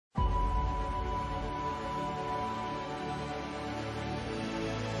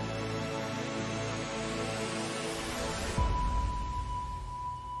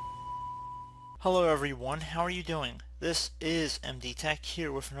Hello everyone, how are you doing? This is MD Tech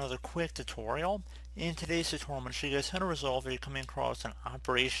here with another quick tutorial. In today's tutorial, I'm going to show you guys how to resolve if you're coming across an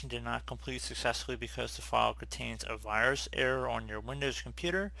operation did not complete successfully because the file contains a virus error on your Windows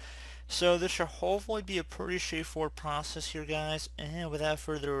computer. So this should hopefully be a pretty straightforward process here, guys, and without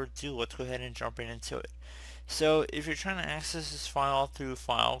further ado, let's go ahead and jump right into it. So if you're trying to access this file through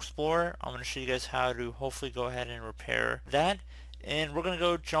File Explorer, I'm going to show you guys how to hopefully go ahead and repair that. And we're going to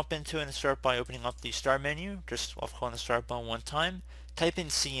go jump into it and start by opening up the Start menu. Just left click on the Start button one time. Type in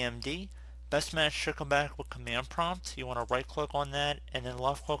CMD. Best match should come back with Command Prompt. You want to right click on that and then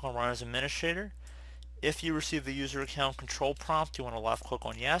left click on Run as Administrator. If you receive the user account control prompt, you want to left click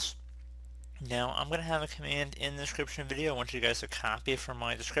on Yes. Now I'm going to have a command in the description video. I want you guys to copy it from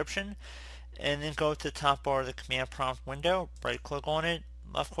my description and then go to the top bar of the command prompt window, right click on it,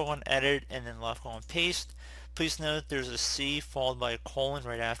 left click on edit, and then left click on paste. Please note there's a C followed by a colon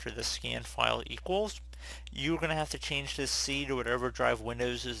right after the scan file equals. You're going to have to change this C to whatever drive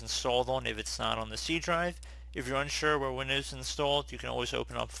Windows is installed on if it's not on the C drive. If you're unsure where Windows is installed, you can always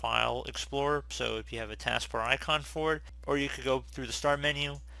open up File Explorer, so if you have a taskbar icon for it, or you could go through the Start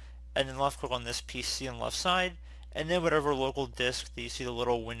menu and then left click on this PC on the left side, and then whatever local disk that you see the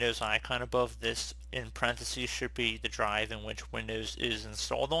little Windows icon above this in parentheses should be the drive in which Windows is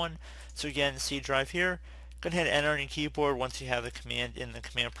installed on. So again, C drive here. Go ahead and enter on your keyboard once you have the command in the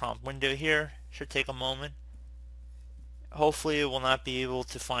command prompt window here. Should take a moment. Hopefully it will not be able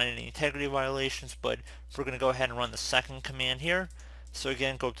to find any integrity violations, but we're going to go ahead and run the second command here. So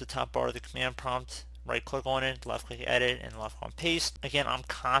again, go up to the top bar of the command prompt, right click on it, left click edit, and left click on paste. Again, I'm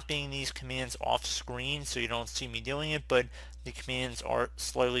copying these commands off screen so you don't see me doing it, but the commands are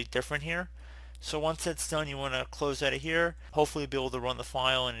slightly different here. So once that's done, you want to close out of here. Hopefully be able to run the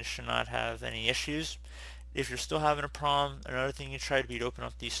file and it should not have any issues. If you're still having a problem, another thing you try to be to open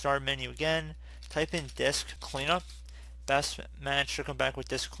up the Start menu again, type in disk cleanup. Best match should come back with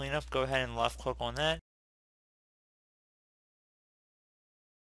disk cleanup. Go ahead and left click on that.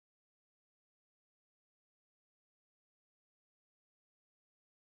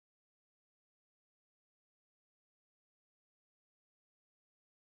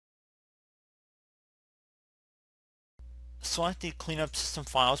 Select the Cleanup System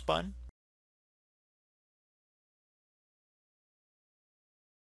Files button.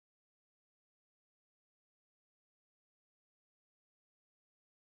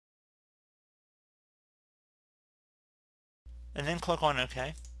 And then click on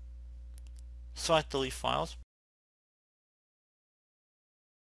OK. Select Delete Files.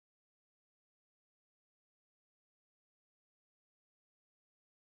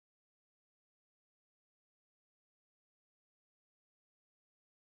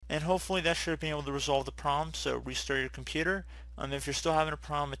 And hopefully that should have been able to resolve the problem, so restart your computer. If you're still having a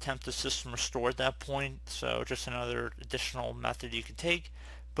problem, attempt the system restore at that point, so just another additional method you can take.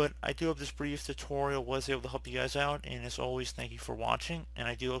 But I do hope this brief tutorial was able to help you guys out, and as always, thank you for watching, and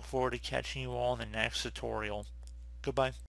I do look forward to catching you all in the next tutorial. Goodbye.